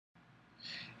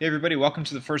Hey everybody, welcome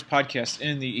to the first podcast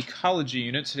in the Ecology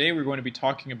unit. Today we're going to be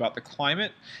talking about the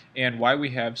climate and why we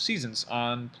have seasons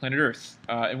on planet Earth.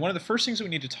 And one of the first things that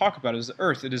we need to talk about is the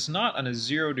Earth. It is not on a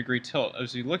 0-degree tilt.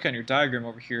 As you look on your diagram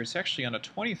over here, it's actually on a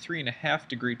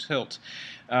 23.5-degree tilt.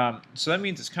 So that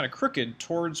means it's kind of crooked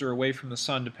towards or away from the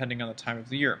sun depending on the time of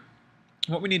the year.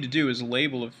 What we need to do is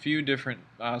label a few different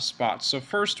spots. So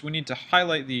first we need to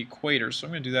highlight the equator. So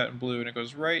I'm going to do that in blue, and it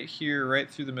goes right here, right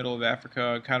through the middle of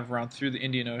Africa, kind of around through the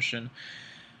Indian Ocean.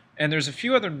 And there's a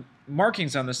few other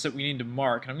markings on this that we need to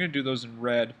mark, and I'm going to do those in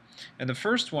red. And the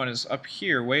first one is up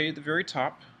here, way at the very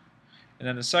top. And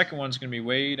then the second one's going to be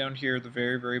way down here at the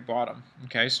very, very bottom.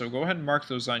 Okay, so go ahead and mark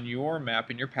those on your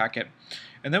map in your packet.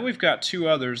 And then we've got two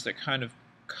others that kind of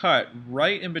cut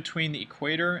right in between the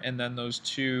equator and then those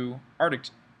two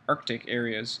Arctic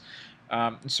areas.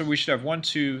 So we should have 1,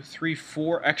 2, 3,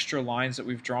 4 extra lines that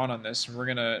we've drawn on this, and we're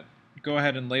going to go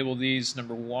ahead and label these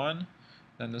number 1,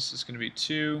 then this is going to be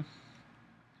 2,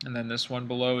 and then this one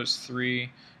below is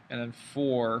 3, and then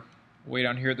 4 way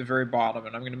down here at the very bottom.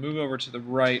 And I'm going to move over to the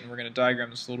right and we're going to diagram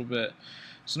this a little bit.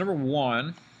 So number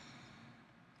 1,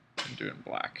 I'm doing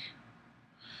black.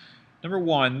 Number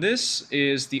 1, this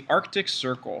is the Arctic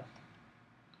Circle.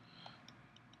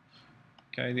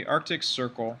 Okay, the Arctic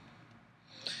Circle.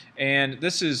 And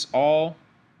this is all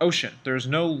ocean. There's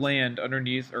no land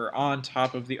underneath or on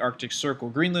top of the Arctic Circle.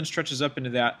 Greenland stretches up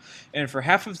into that, and for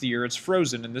half of the year it's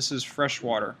frozen, and this is fresh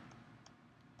water.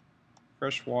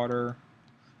 Fresh water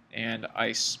and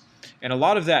ice. And a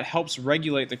lot of that helps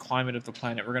regulate the climate of the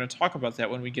planet. We're going to talk about that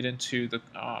when we get into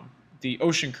the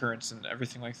ocean currents and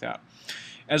everything like that.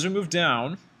 As we move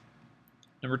down,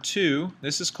 number 2,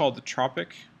 this is called the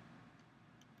Tropic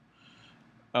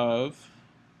of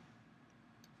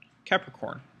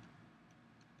Capricorn.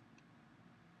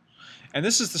 And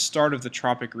this is the start of the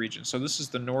tropic region. So this is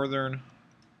the northern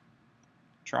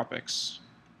tropics.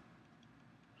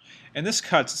 And this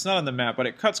cuts, it's not on the map, but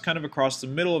it cuts kind of across the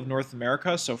middle of North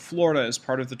America. So Florida is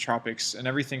part of the tropics, and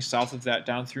everything south of that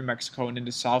down through Mexico and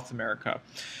into South America.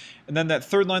 And then that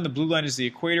third line, the blue line, is the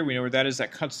equator. We know where that is.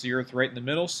 That cuts the Earth right in the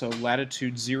middle, so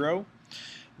latitude 0.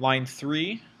 Line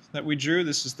 3 that we drew,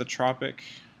 this is the Tropic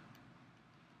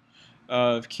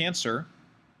of Cancer,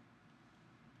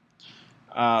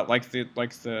 like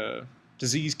the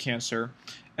disease cancer.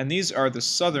 And these are the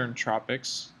southern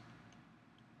tropics.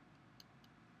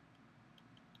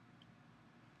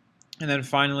 And then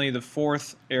finally, the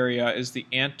 4th area is the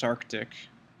Antarctic.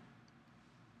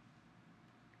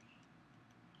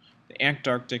 The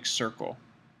Antarctic Circle.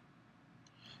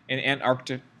 And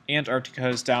Antarctica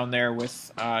is down there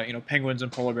with penguins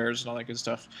and polar bears and all that good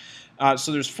stuff.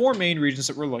 So there's 4 main regions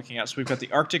that we're looking at. So we've got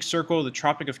the Arctic Circle, the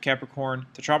Tropic of Capricorn,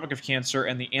 the Tropic of Cancer,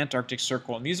 and the Antarctic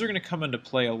Circle. And these are going to come into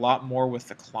play a lot more with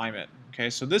the climate.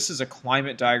 Okay, so this is a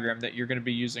climate diagram that you're going to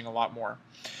be using a lot more.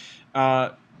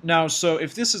 Now, so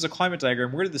if this is a climate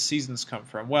diagram, where did the seasons come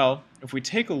from? Well, if we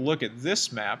take a look at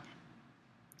this map,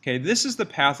 okay, this is the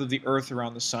path of the Earth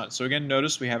around the sun. So again,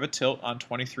 notice we have a tilt on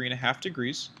 23.5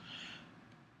 degrees.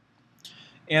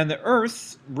 And the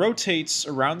Earth rotates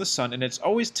around the sun, and it's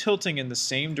always tilting in the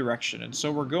same direction. And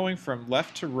so we're going from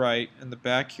left to right in the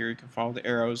back here. You can follow the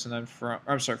arrows, and then from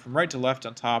right to left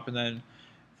on top, and then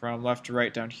from left to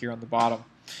right down here on the bottom.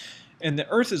 And the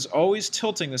Earth is always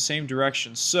tilting the same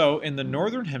direction. So in the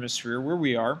northern hemisphere, where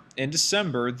we are, in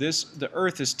December, the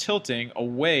Earth is tilting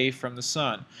away from the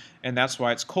sun. And that's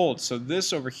why it's cold. So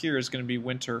this over here is going to be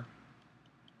winter.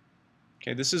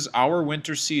 Okay, this is our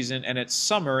winter season, and it's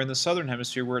summer in the southern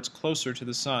hemisphere where it's closer to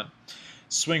the sun.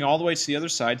 Swing all the way to the other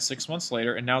side 6 months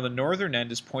later, and now the northern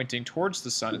end is pointing towards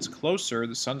the sun. It's closer.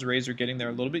 The sun's rays are getting there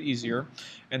a little bit easier,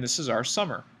 and this is our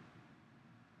summer.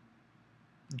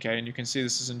 Okay, and you can see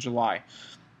this is in July.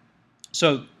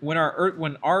 So when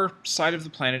our side of the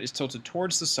planet is tilted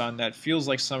towards the sun, that feels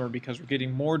like summer because we're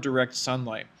getting more direct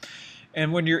sunlight.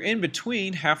 And when you're in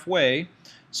between, halfway,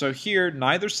 so here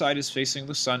neither side is facing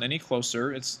the sun any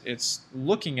closer. It's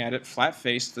looking at it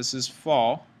flat-faced. This is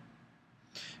fall.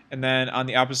 And then on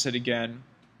the opposite again,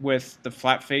 with the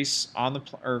flat face on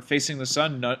facing the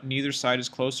sun, neither side is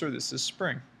closer. This is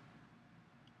spring.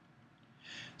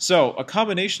 So a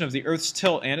combination of the Earth's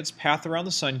tilt and its path around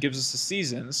the sun gives us the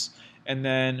seasons, and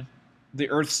then the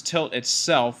Earth's tilt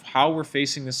itself, how we're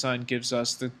facing the sun, gives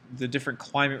us the different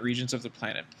climate regions of the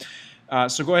planet.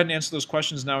 So go ahead and answer those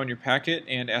questions now in your packet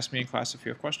and ask me in class if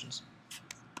you have questions.